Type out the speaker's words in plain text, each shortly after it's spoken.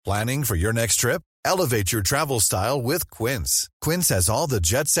Planning for your next trip? Elevate your travel style with Quince. Quince has all the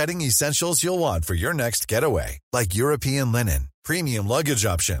jet-setting essentials you'll want for your next getaway, like European linen, premium luggage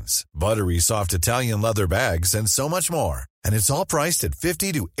options, buttery soft Italian leather bags, and so much more. And it's all priced at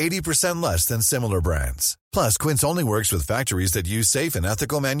 50 to 80% less than similar brands. Plus, Quince only works with factories that use safe and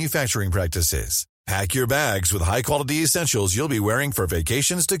ethical manufacturing practices. Pack your bags with high-quality essentials you'll be wearing for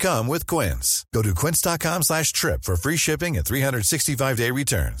vacations to come with Quince. Go to quince.com/trip for free shipping and 365-day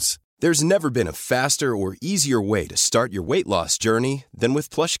returns. There's never been a faster or easier way to start your weight loss journey than with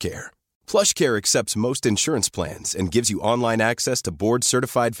PlushCare. PlushCare accepts most insurance plans and gives you online access to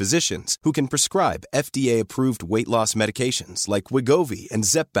board-certified physicians who can prescribe FDA-approved weight loss medications like Wegovy and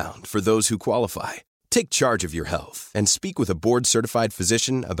Zepbound for those who qualify. Take charge of your health and speak with a board-certified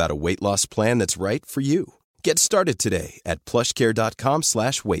physician about a weight loss plan that's right for you. Get started today at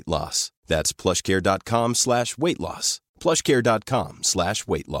plushcare.com/weight-loss. That's plushcare.com/weight-loss.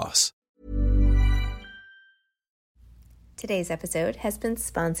 plushcare.com/weight-loss. Today's episode has been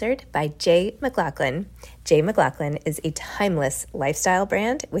sponsored by J. McLaughlin. J. McLaughlin is a timeless lifestyle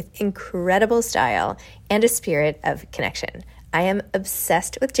brand with incredible style and a spirit of connection. I am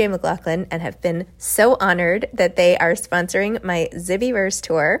obsessed with J. McLaughlin and have been so honored that they are sponsoring my Zibbyverse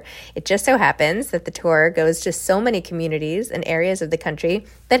tour. It just so happens that the tour goes to so many communities and areas of the country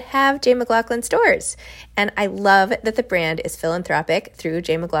that have J. McLaughlin stores. And I love that the brand is philanthropic through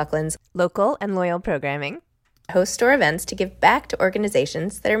J. McLaughlin's local and loyal programming. Host store events to give back to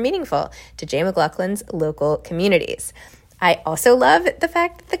organizations that are meaningful to J. McLaughlin's local communities. I also love the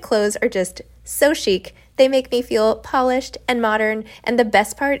fact that the clothes are just so chic. They make me feel polished and modern, and the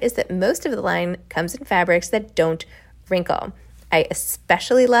best part is that most of the line comes in fabrics that don't wrinkle. I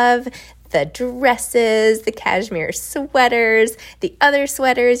especially love the dresses, the cashmere sweaters, the other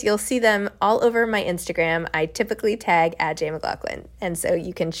sweaters. You'll see them all over my Instagram. I typically tag at J. McLaughlin, and so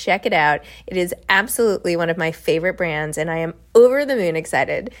you can check it out. It is absolutely one of my favorite brands, and I am over the moon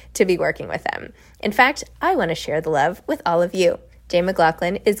excited to be working with them. In fact, I want to share the love with all of you. J.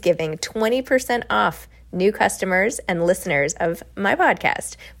 McLaughlin is giving 20% off new customers and listeners of my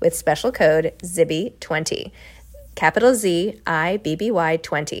podcast with special code ZIBBY20, capital ZIBBY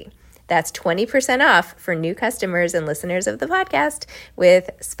 20. That's 20% off for new customers and listeners of the podcast with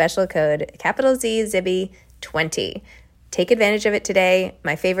special code capital Z ZIBBY20. Take advantage of it today.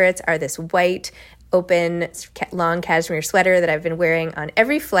 My favorites are this white, open, long cashmere sweater that I've been wearing on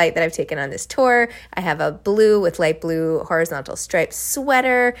every flight that I've taken on this tour. I have a blue with light blue horizontal striped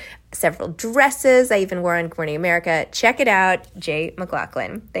sweater, several dresses I even wore on Good Morning America. Check it out, J.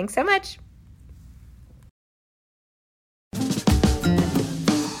 McLaughlin. Thanks so much.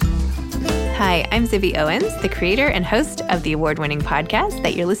 Hi, I'm Zibby Owens, the creator and host of the award-winning podcast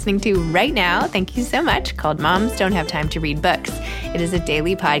that you're listening to right now. Thank you so much, called Moms Don't Have Time to Read Books. It is a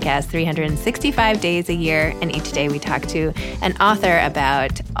daily podcast, 365 days a year, and each day we talk to an author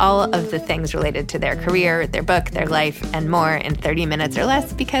about all of the things related to their career, their book, their life, and more in 30 minutes or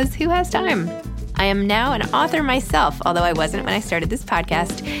less, because who has time? I am now an author myself, although I wasn't when I started this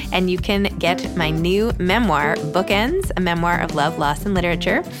podcast, and you can get my new memoir, Bookends, a memoir of love, loss, and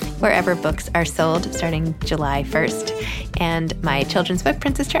literature, wherever books are sold starting July 1st, and my children's book,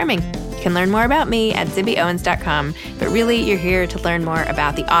 Princess Charming. You can learn more about me at zibbyowens.com, but really you're here to learn more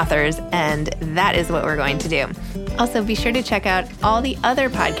about the authors, and that is what we're going to do. Also, be sure to check out all the other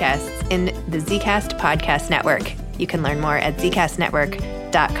podcasts in the Zcast Podcast Network. You can learn more at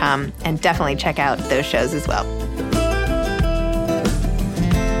zcastnetwork.com and definitely check out those shows as well.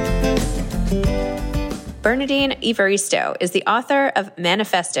 Bernadine Evaristo is the author of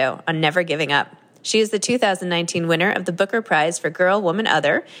Manifesto on Never Giving Up. She is the 2019 winner of the Booker Prize for Girl, Woman,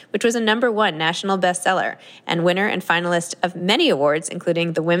 Other, which was a #1 national bestseller, and winner and finalist of many awards,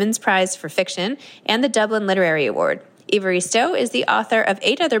 including the Women's Prize for Fiction and the Dublin Literary Award. Evaristo is the author of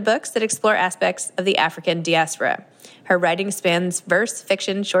 8 other books that explore aspects of the African diaspora. Her writing spans verse,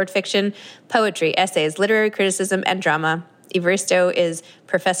 fiction, short fiction, poetry, essays, literary criticism, and drama. Evaristo is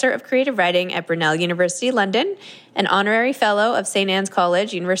Professor of Creative Writing at Brunel University, London, an honorary fellow of St. Anne's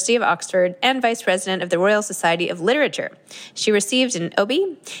College, University of Oxford, and vice president of the Royal Society of Literature. She received an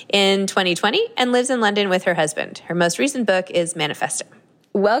Obie in 2020 and lives in London with her husband. Her most recent book is Manifesto.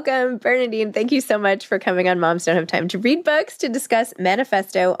 Welcome, Bernadine. Thank you so much for coming on Moms Don't Have Time to Read Books to discuss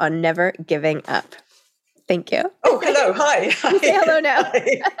Manifesto on Never Giving Up. Thank you. Oh, hello. Hi. Say hello now.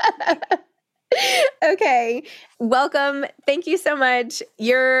 Okay. Welcome. Thank you so much.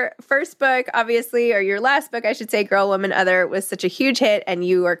 Your first book, obviously, or your last book, I should say, Girl, Woman, Other, was such a huge hit. And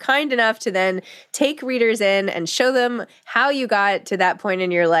you were kind enough to then take readers in and show them how you got to that point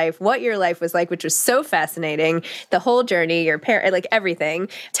in your life, what your life was like, which was so fascinating. The whole journey, your parent, like everything.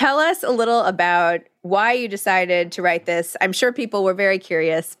 Tell us a little about why you decided to write this. I'm sure people were very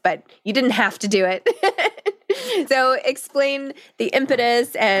curious, but you didn't have to do it. So explain the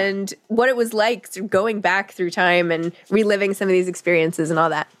impetus and what it was like going back through time and reliving some of these experiences and all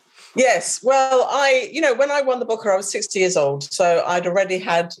that. Yes. Well, when I won the Booker, I was 60 years old. So I'd already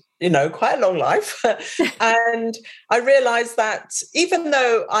had, quite a long life. And I realized that even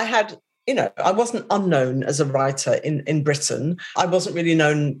though I had, I wasn't unknown as a writer in Britain. I wasn't really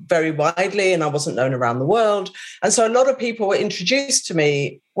known very widely and I wasn't known around the world. And so a lot of people were introduced to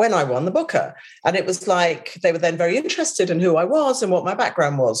me when I won the Booker. And it was like they were then very interested in who I was and what my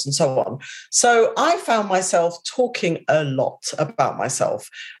background was and so on. So I found myself talking a lot about myself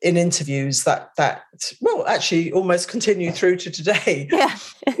in interviews that actually almost continue through to today. Yeah.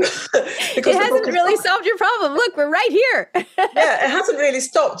 It hasn't really solved your problem. Look, we're right here. Yeah, it hasn't really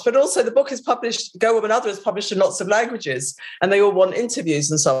stopped. But also the book is published, Girl, Woman, Other is published in lots of languages and they all want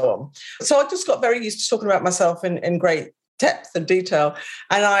interviews and so on. So I just got very used to talking about myself in great depth and detail.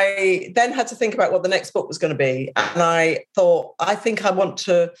 And I then had to think about what the next book was going to be. And I thought, I think I want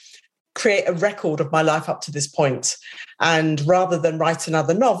to create a record of my life up to this point, and rather than write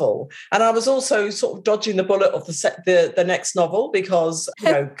another novel. And I was also sort of dodging the bullet of the next novel because,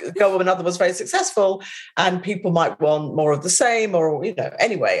 Girl, Woman, Other was very successful and people might want more of the same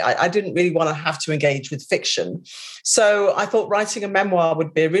anyway, I didn't really want to have to engage with fiction. So I thought writing a memoir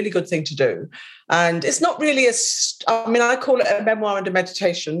would be a really good thing to do. And it's not really I call it a memoir and a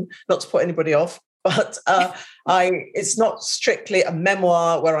meditation, not to put anybody off. But it's not strictly a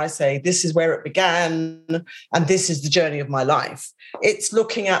memoir where I say, this is where it began and this is the journey of my life. It's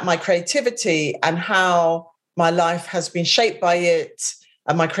looking at my creativity and how my life has been shaped by it,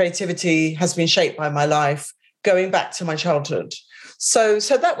 and my creativity has been shaped by my life going back to my childhood. So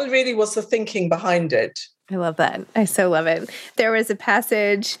that really was the thinking behind it. I love that. I so love it. There was a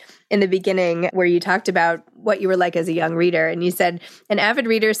passage in the beginning where you talked about what you were like as a young reader. And you said, an avid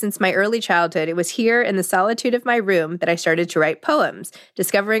reader since my early childhood, it was here in the solitude of my room that I started to write poems,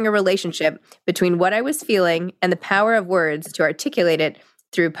 discovering a relationship between what I was feeling and the power of words to articulate it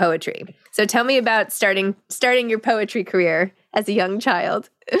through poetry. So tell me about starting your poetry career as a young child.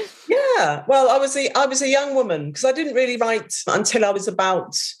 Yeah, well, I was a young woman because I didn't really write until I was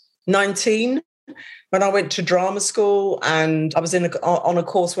about 19. When I went to drama school, and I was on a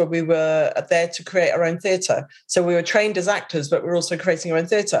course where we were there to create our own theatre. So we were trained as actors, but we were also creating our own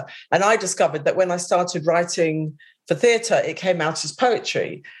theatre. And I discovered that when I started writing for theatre, it came out as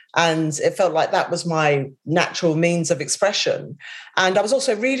poetry. And it felt like that was my natural means of expression. And I was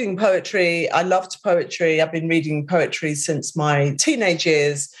also reading poetry. I loved poetry. I've been reading poetry since my teenage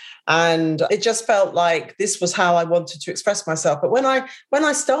years. And it just felt like this was how I wanted to express myself. But when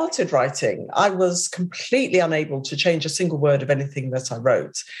I started writing, I was completely unable to change a single word of anything that I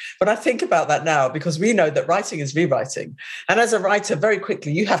wrote. But I think about that now because we know that writing is rewriting. And as a writer, very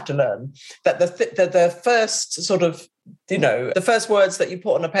quickly, you have to learn that the first sort of the first words that you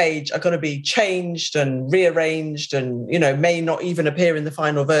put on a page are going to be changed and rearranged and, may not even appear in the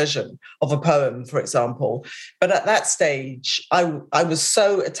final version of a poem, for example. But at that stage, I was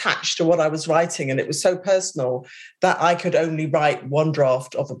so attached to what I was writing and it was so personal that I could only write one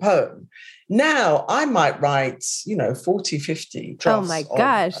draft of a poem. Now I might write, 40, 50 drafts. Oh my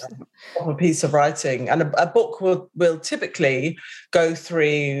gosh. Of a piece of writing. And a book will typically go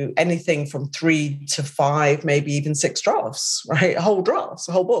through anything from 3 to 5, maybe even 6 drafts, right? Whole drafts,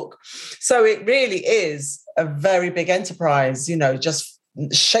 a whole book. So it really is a very big enterprise, just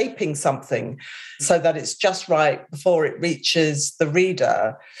shaping something so that it's just right before it reaches the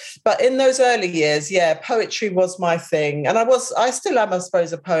reader. But in those early years, poetry was my thing. And I still am, I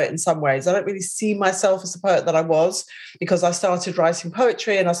suppose, a poet in some ways. I don't really see myself as the poet that I was because I started writing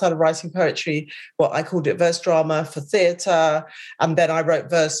poetry and I started writing poetry, I called it verse drama for theatre. And then I wrote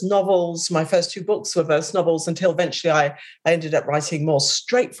verse novels. My first 2 books were verse novels until eventually I ended up writing more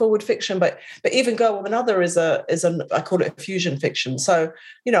straightforward fiction. But even Girl, Woman, Other is I call it a fusion fiction. So,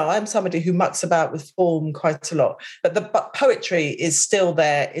 I'm somebody who mucks about with form quite a lot, but poetry is still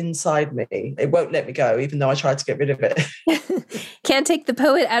there inside me. It won't let me go, even though I try to get rid of it. can't take the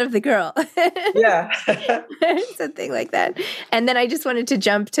poet out of the girl. Yeah. Something like that. And then I just wanted to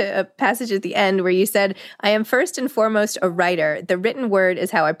jump to a passage at the end where you said, I am first and foremost a writer. The written word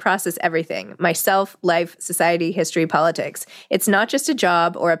is how I process everything, myself, life, society, history, politics. It's not just a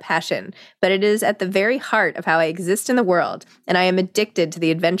job or a passion, but it is at the very heart of how I exist in the world, and I am addicted to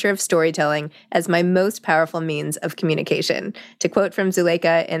the adventure of storytelling as my most powerful means of communication. To quote from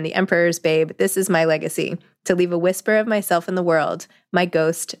Zuleika in The Emperor's Babe, this is my legacy, to leave a whisper of myself in the world, my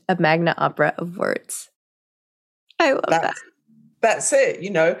ghost of magna opera of words. I love that. That's it.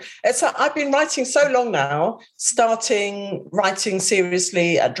 I've been writing so long now, starting writing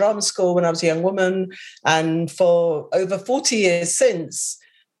seriously at drama school when I was a young woman, and for over 40 years since,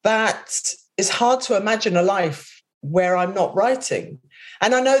 that it's hard to imagine a life where I'm not writing.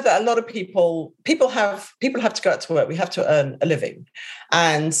 And I know that a lot of people have to go out to work. We have to earn a living.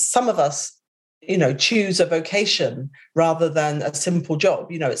 And some of us, choose a vocation rather than a simple job.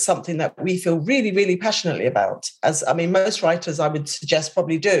 It's something that we feel really, really passionately about. Most writers, I would suggest,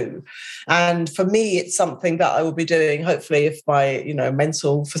 probably do. And for me, it's something that I will be doing, hopefully, if my,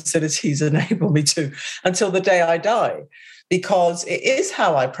 mental facilities enable me to, until the day I die, because it is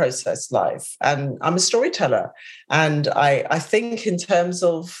how I process life. And I'm a storyteller. And I think in terms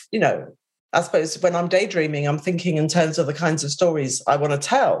of, I suppose when I'm daydreaming, I'm thinking in terms of the kinds of stories I want to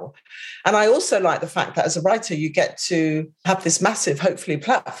tell. And I also like the fact that as a writer, you get to have this massive, hopefully,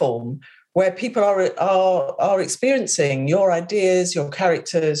 platform where people are experiencing your ideas, your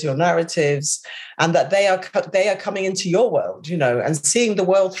characters, your narratives, and that they are coming into your world, and seeing the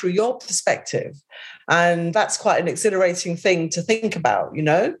world through your perspective. And that's quite an exhilarating thing to think about,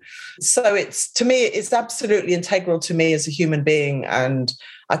 So to me, it's absolutely integral to me as a human being, and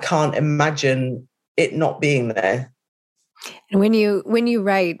I can't imagine it not being there. And when you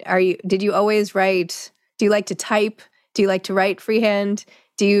write, did you always write? Do you like to type? Do you like to write freehand?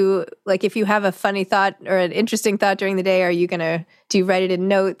 Do you, if you have a funny thought or an interesting thought during the day, do you write it in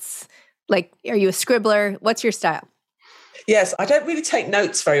notes? Are you a scribbler? What's your style? Yes, I don't really take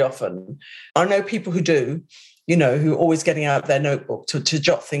notes very often. I know people who do, who are always getting out their notebook to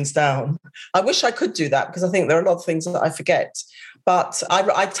jot things down. I wish I could do that, because I think there are a lot of things that I forget. But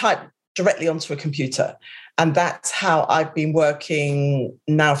I type directly onto a computer. And that's how I've been working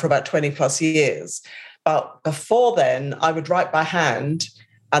now for about 20 plus years. But before then, I would write by hand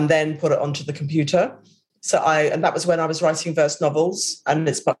and then put it onto the computer. And that was when I was writing verse novels. And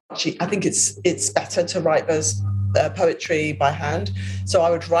I think it's better to write verse poetry by hand. So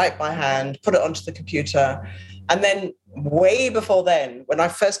I would write by hand, put it onto the computer. And then way before then, when I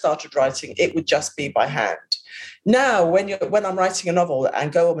first started writing, it would just be by hand. Now, when I'm writing a novel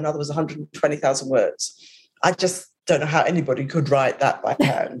and Go Home Another was 120,000 words, I just don't know how anybody could write that by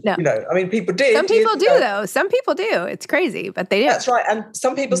hand. No. People did. Some people do, though. Some people do. It's crazy, but they do. That's right. And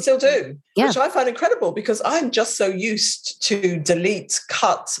some people still do, which I find incredible, because I'm just so used to delete,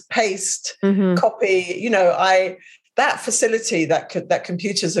 cut, paste, copy. That facility that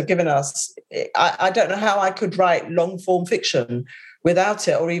computers have given us, I don't know how I could write long form fiction without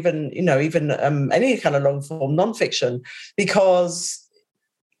it, or even any kind of long form nonfiction, because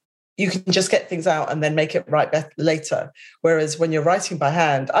you can just get things out and then make it right later. Whereas when you're writing by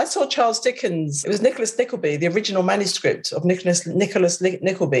hand, I saw Charles Dickens, it was Nicholas Nickleby, the original manuscript of Nicholas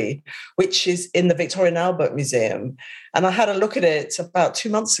Nickleby, which is in the Victoria and Albert Museum. And I had a look at it about 2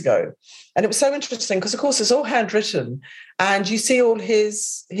 months ago. And it was so interesting because, of course, it's all handwritten and you see all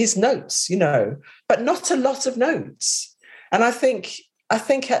his notes, but not a lot of notes. And I think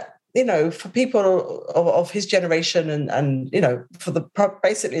for people of his generation and for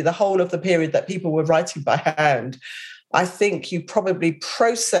basically the whole of the period that people were writing by hand, I think you probably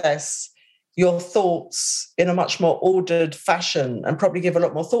process your thoughts in a much more ordered fashion and probably give a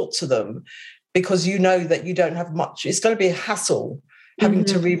lot more thought to them, because you know that you don't have much. It's going to be a hassle having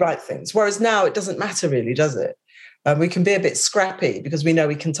to rewrite things. Whereas now it doesn't matter really, does it? We can be a bit scrappy because we know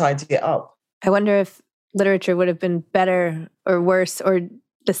we can tidy it up. I wonder if literature would have been better or worse or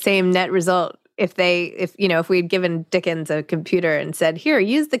the same net result if we'd given Dickens a computer and said, here,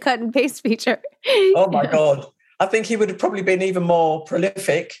 use the cut and paste feature. Oh my God. I think he would have probably been even more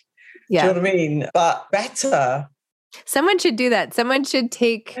prolific. Yeah. Do you know what I mean? But better. Someone should do that. Someone should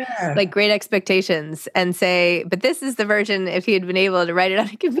take Great Expectations and say, but this is the version if he had been able to write it on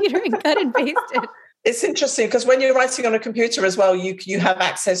a computer and cut and paste it. It's interesting because when you're writing on a computer as well, you have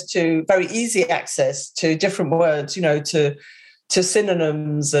very easy access to different words, to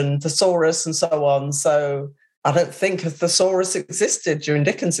synonyms and thesaurus and so on. So I don't think a thesaurus existed during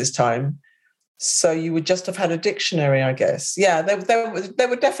Dickens's time. So you would just have had a dictionary, I guess. Yeah, there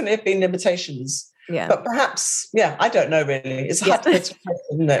would definitely have been limitations Yeah. But perhaps, yeah, I don't know really. It's a hypothetical question,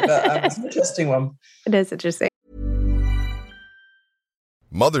 isn't it? But it's an interesting one. It is interesting.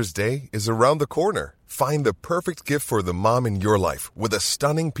 Mother's Day is around the corner. Find the perfect gift for the mom in your life with a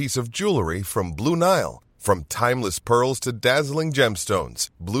stunning piece of jewelry from Blue Nile. From timeless pearls to dazzling gemstones,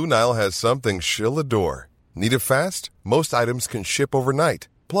 Blue Nile has something she'll adore. Need it fast? Most items can ship overnight.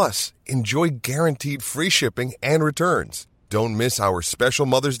 Plus, enjoy guaranteed free shipping and returns. Don't miss our special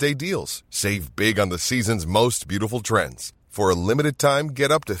Mother's Day deals. Save big on the season's most beautiful trends. For a limited time, get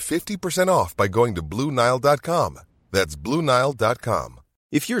up to 50% off by going to BlueNile.com. That's BlueNile.com.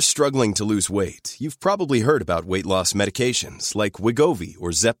 If you're struggling to lose weight, you've probably heard about weight loss medications like Wegovy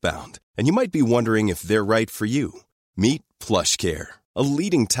or Zepbound, and you might be wondering if they're right for you. Meet PlushCare, a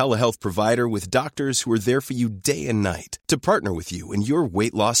leading telehealth provider with doctors who are there for you day and night to partner with you in your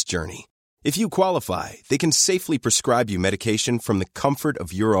weight loss journey. If you qualify, they can safely prescribe you medication from the comfort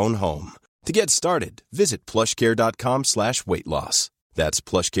of your own home. To get started, visit plushcare.com/weightloss. That's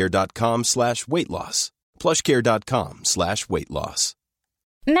plushcare.com/weightloss. plushcare.com/weightloss.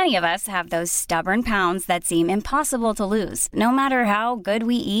 Many of us have those stubborn pounds that seem impossible to lose, no matter how good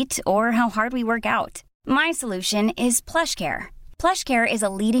we eat or how hard we work out. My solution is PlushCare. PlushCare is a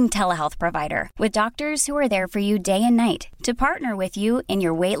leading telehealth provider with doctors who are there for you day and night to partner with you in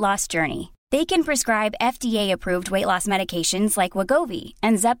your weight loss journey. They can prescribe FDA-approved weight loss medications like Wegovy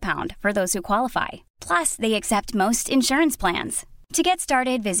and Zepbound for those who qualify. Plus, they accept most insurance plans. To get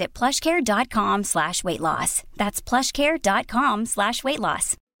started, visit plushcare.com/weightloss. That's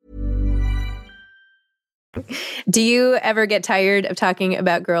plushcare.com/weightloss. Do you ever get tired of talking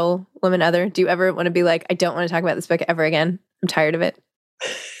about Girl, Woman, Other? Do you ever want to be like, I don't want to talk about this book ever again? I'm tired of it.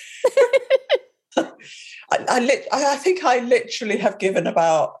 I think I literally have given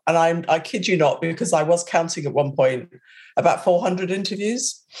about, and I kid you not, because I was counting at one point, about 400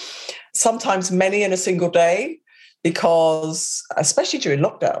 interviews, sometimes many in a single day. Because especially during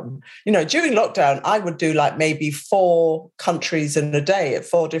lockdown, during lockdown, I would do like maybe 4 countries in a day at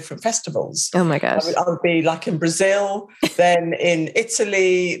 4 different festivals. Oh my gosh. I would be like in Brazil, then in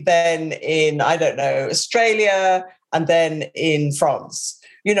Italy, then in, I don't know, Australia, and then in France,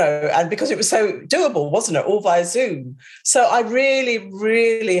 and because it was so doable, wasn't it? All via Zoom. So I really,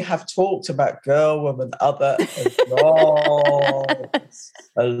 really have talked about Girl, Woman, Other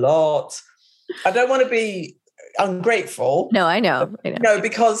a lot. I don't want to be ungrateful. No, I know. No,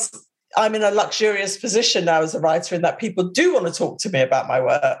 because I'm in a luxurious position now as a writer in that people do want to talk to me about my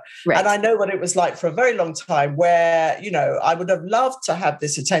work. Right. And I know what it was like for a very long time where, I would have loved to have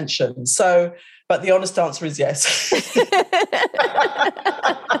this attention. So, but the honest answer is yes.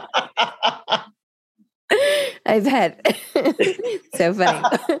 I bet. So funny.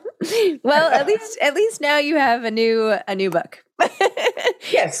 Well, at least now you have a new book.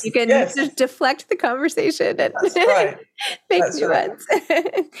 Yes. You can just deflect the conversation and That's right. make That's new ones.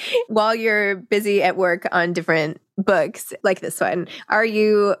 While you're busy at work on different books like this one, are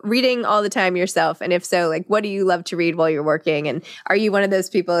you reading all the time yourself? And if so, like, what do you love to read while you're working? And are you one of those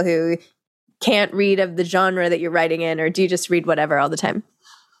people who can't read of the genre that you're writing in, or do you just read whatever all the time?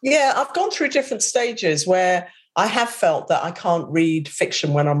 Yeah, I've gone through different stages where I have felt that I can't read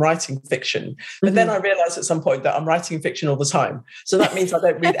fiction when I'm writing fiction. But then I realized at some point that I'm writing fiction all the time. So that means I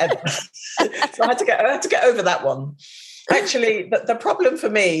don't read ever. So I had to get over that one. Actually, the problem for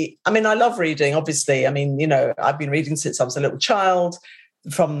me, I mean, I love reading, obviously. I mean, I've been reading since I was a little child.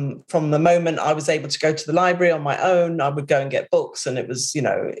 From the moment I was able to go to the library on my own, I would go and get books, and it was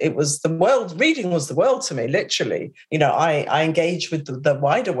the world. Reading was the world to me, literally. I engaged with the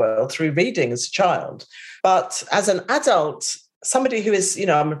wider world through reading as a child. But as an adult, somebody who is,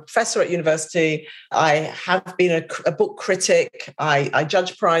 I'm a professor at university, I have been a book critic, I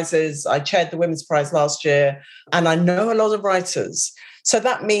judge prizes, I chaired the Women's Prize last year, and I know a lot of writers. So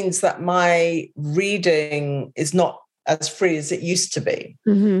that means that my reading is not as free as it used to be.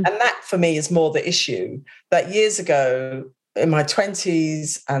 Mm-hmm. And that for me is more the issue, that years ago, in my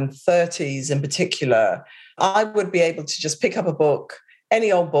 20s and 30s in particular, I would be able to just pick up a book,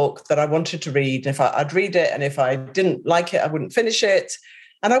 any old book that I wanted to read. I'd read it, and if I didn't like it, I wouldn't finish it.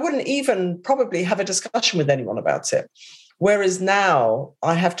 And I wouldn't even probably have a discussion with anyone about it. Whereas now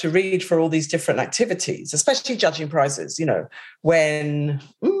I have to read for all these different activities, especially judging prizes, when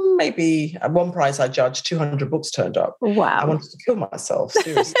maybe at one prize I judged, 200 books turned up. Wow. I wanted to kill myself,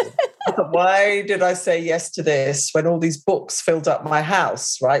 seriously. I thought, why did I say yes to this when all these books filled up my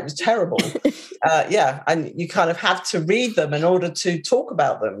house, right? It was terrible. And you kind of have to read them in order to talk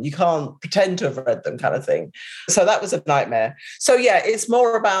about them. You can't pretend to have read them, kind of thing. So that was a nightmare. So yeah, it's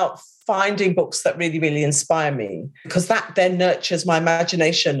more about finding books that really, really inspire me, because that then nurtures my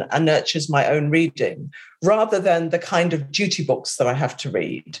imagination and nurtures my own reading, rather than the kind of duty books that I have to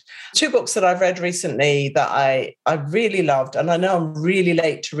read. 2 books that I've read recently that I really loved, and I know I'm really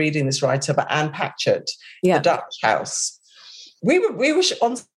late to reading this writer, but Anne Patchett, The Dutch House. We were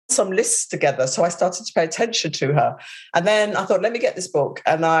on some lists together, so I started to pay attention to her. And then I thought, let me get this book.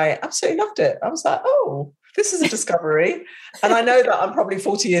 And I absolutely loved it. I was like, oh, this is a discovery. And I know that I'm probably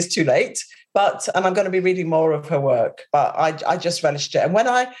 40 years too late, and I'm going to be reading more of her work. But I just relished it. And when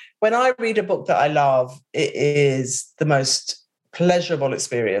I read a book that I love, it is the most pleasurable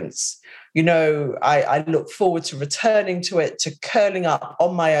experience. You know, I look forward to returning to it, to curling up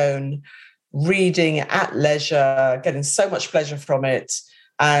on my own, reading at leisure, getting so much pleasure from it,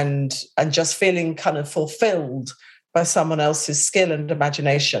 and just feeling kind of fulfilled by someone else's skill and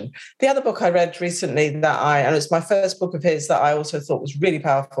imagination. The other book I read recently and it's my first book of his that I also thought was really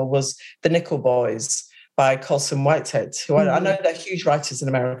powerful, was The Nickel Boys by Colson Whitehead, who I know they're huge writers in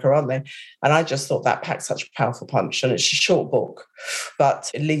America, aren't they? And I just thought that packed such a powerful punch. And it's a short book,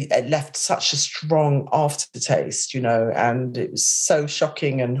 but it left such a strong aftertaste, you know, and it was so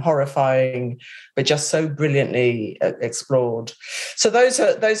shocking and horrifying, but just so brilliantly explored. So those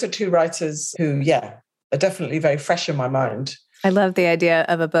are 2 writers who, are definitely very fresh in my mind. I love the idea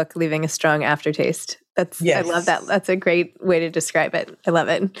of a book leaving a strong aftertaste. I love that. That's a great way to describe it. I love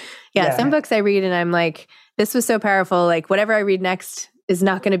it. Yeah, some books I read and I'm like, this was so powerful. Like whatever I read next is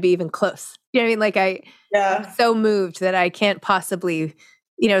not going to be even close. You know what I mean? I'm so moved that I can't possibly,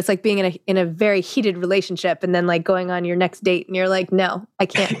 you know, it's like being in a very heated relationship and then like going on your next date and you're like, no, I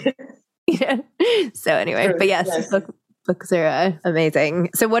can't. So anyway, True. But yes. Books are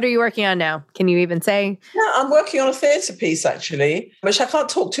amazing. So what are you working on now? Can you even say? Yeah, I'm working on a theatre piece, actually, which I can't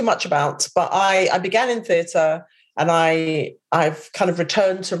talk too much about, but I began in theatre and I've kind of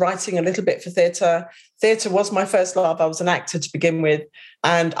returned to writing a little bit for theatre. Theatre was my first love. I was an actor to begin with,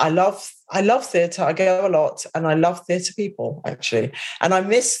 and I love theatre. I go a lot and I love theatre people, actually. And I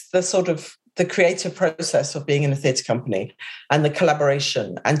miss the creative process of being in a theatre company and the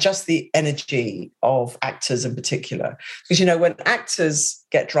collaboration and just the energy of actors in particular. Because, you know, when actors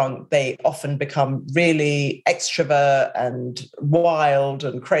get drunk, they often become really extrovert and wild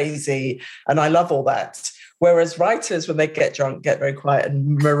and crazy. And I love all that. Whereas writers, when they get drunk, get very quiet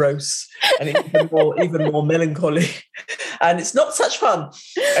and morose and even more melancholy. And it's not such fun,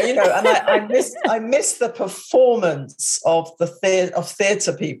 you know. And I miss the performance of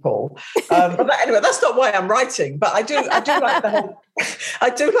theatre people. But anyway, that's not why I'm writing. But I do like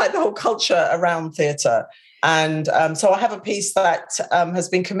the whole culture around theatre. And so I have a piece that has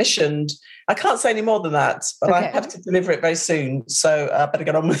been commissioned. I can't say any more than that, but I have to deliver it very soon. So I better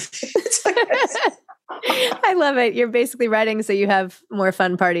get on with it, I guess. I love it. You're basically writing so you have more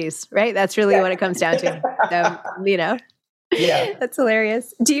fun parties, right? That's really what it comes down to. So, you know. Yeah. That's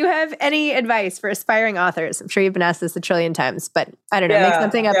hilarious. Do you have any advice for aspiring authors? I'm sure you've been asked this a trillion times, but I don't know, make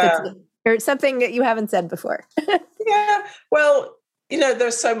something up or something that you haven't said before. Yeah. Well, you know,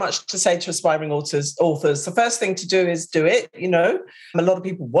 there's so much to say to aspiring authors. The first thing to do is do it, you know. A lot of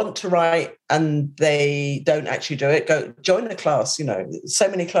people want to write and they don't actually do it. Go join a class, you know. So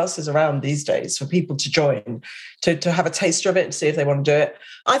many classes around these days for people to join, to have a taster of it and see if they want to do it.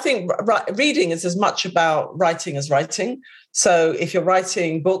 I think reading is as much about writing as writing. So if you're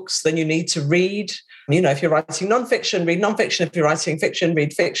writing books, then you need to read. You know, if you're writing nonfiction, read nonfiction. If you're writing fiction,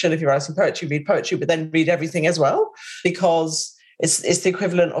 read fiction. If you're writing poetry, read poetry, but then read everything as well, because it's the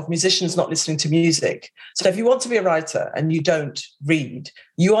equivalent of musicians not listening to music. So if you want to be a writer and you don't read,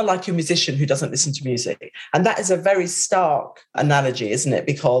 you are like a musician who doesn't listen to music. And that is a very stark analogy, isn't it?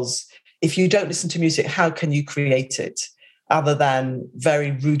 Because if you don't listen to music, how can you create it other than very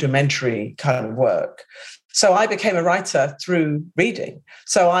rudimentary kind of work? So I became a writer through reading.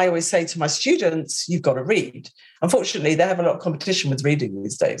 So I always say to my students, you've got to read. Unfortunately, they have a lot of competition with reading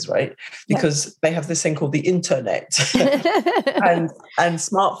these days, right? Because they have this thing called the internet and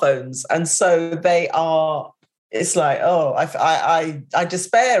smartphones. And so it's like, I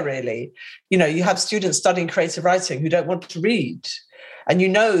despair, really. You know, you have students studying creative writing who don't want to read. And you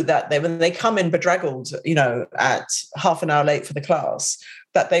know that when they come in bedraggled, you know, at half an hour late for the class,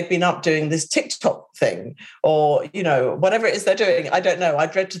 that they've been up doing this TikTok thing or, you know, whatever it is they're doing. I don't know. I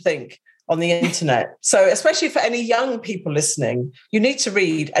dread to think on the internet. So especially for any young people listening, you need to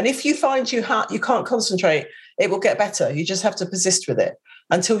read. And if you find you can't concentrate, it will get better. You just have to persist with it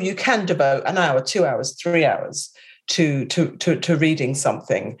until you can devote an hour, 2 hours, 3 hours to reading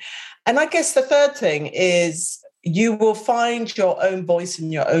something. And I guess the third thing is you will find your own voice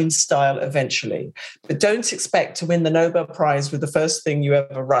and your own style eventually. But don't expect to win the Nobel Prize with the first thing you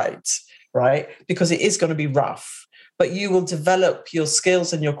ever write, right? Because it is going to be rough. But you will develop your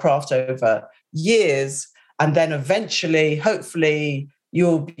skills and your craft over years, and then eventually, hopefully,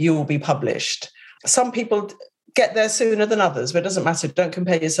 you'll be published. Some people get there sooner than others, but it doesn't matter. Don't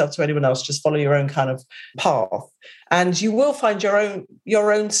compare yourself to anyone else. Just follow your own kind of path, and you will find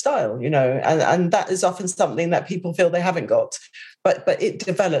your own style, and that is often something that people feel they haven't got, but it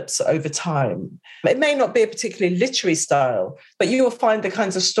develops over time. It may not be a particularly literary style, but you will find the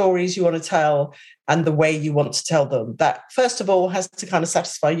kinds of stories you want to tell and the way you want to tell them. That first of all has to kind of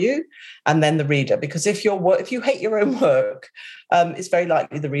satisfy you, and then the reader. Because if you hate your own work, it's very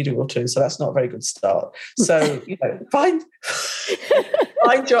likely the reader will too. So that's not a very good start. So find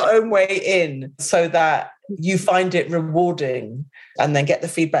your own way in, so that you find it rewarding, and then get the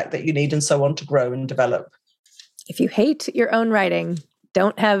feedback that you need, and so on, to grow and develop. If you hate your own writing,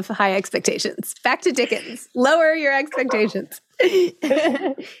 don't have high expectations. Back to Dickens. Lower your expectations.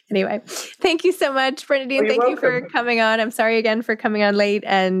 Anyway, thank you so much, Bernadine. Thank you for coming on. I'm sorry again for coming on late,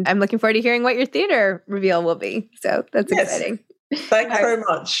 and I'm looking forward to hearing what your theater reveal will be. So that's exciting. Thanks very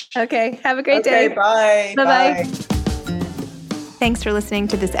much. Okay. Have a great day. Bye. Bye-bye. Thanks for listening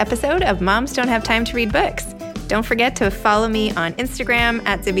to this episode of Moms Don't Have Time to Read Books. Don't forget to follow me on Instagram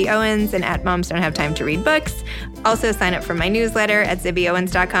at Zibby Owens and at Moms Don't Have Time to Read Books. Also sign up for my newsletter at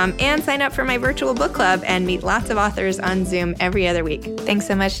zibbyowens.com and sign up for my virtual book club and meet lots of authors on Zoom every other week. Thanks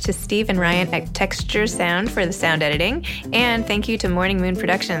so much to Steve and Ryan at Texture Sound for the sound editing. And thank you to Morning Moon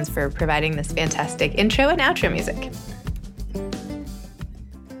Productions for providing this fantastic intro and outro music.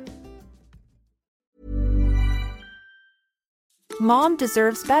 Mom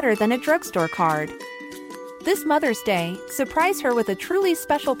deserves better than a drugstore card. This Mother's Day, surprise her with a truly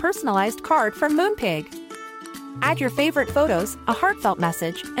special personalized card from Moonpig. Add your favorite photos, a heartfelt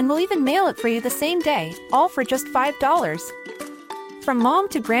message, and we'll even mail it for you the same day, all for just $5. From mom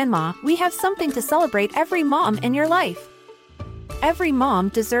to grandma, we have something to celebrate every mom in your life. Every mom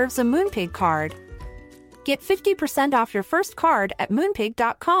deserves a Moonpig card. Get 50% off your first card at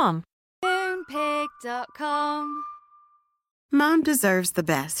Moonpig.com. Moonpig.com. Mom deserves the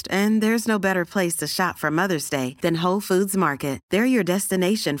best, and there's no better place to shop for Mother's Day than Whole Foods Market. They're your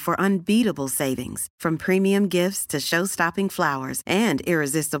destination for unbeatable savings, from premium gifts to show-stopping flowers and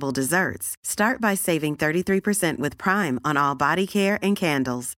irresistible desserts. Start by saving 33% with Prime on all body care and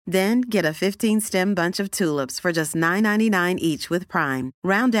candles. Then get a 15-stem bunch of tulips for just $9.99 each with Prime.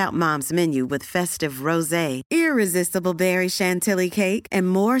 Round out Mom's menu with festive rosé, irresistible berry chantilly cake, and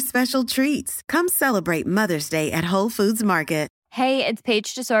more special treats. Come celebrate Mother's Day at Whole Foods Market. Hey, it's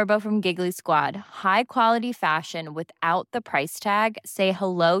Paige DeSorbo from Giggly Squad. High quality fashion without the price tag. Say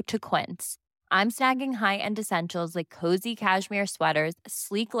hello to Quince. I'm snagging high-end essentials like cozy cashmere sweaters,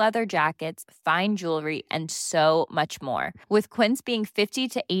 sleek leather jackets, fine jewelry, and so much more. With Quince being 50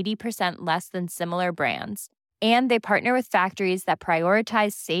 to 80% less than similar brands. And they partner with factories that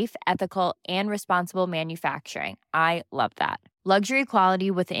prioritize safe, ethical, and responsible manufacturing. I love that. Luxury quality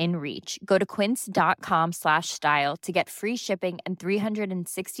within reach. Go to quince.com/style to get free shipping and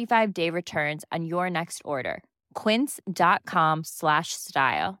 365-day returns on your next order.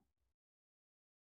 Quince.com/style.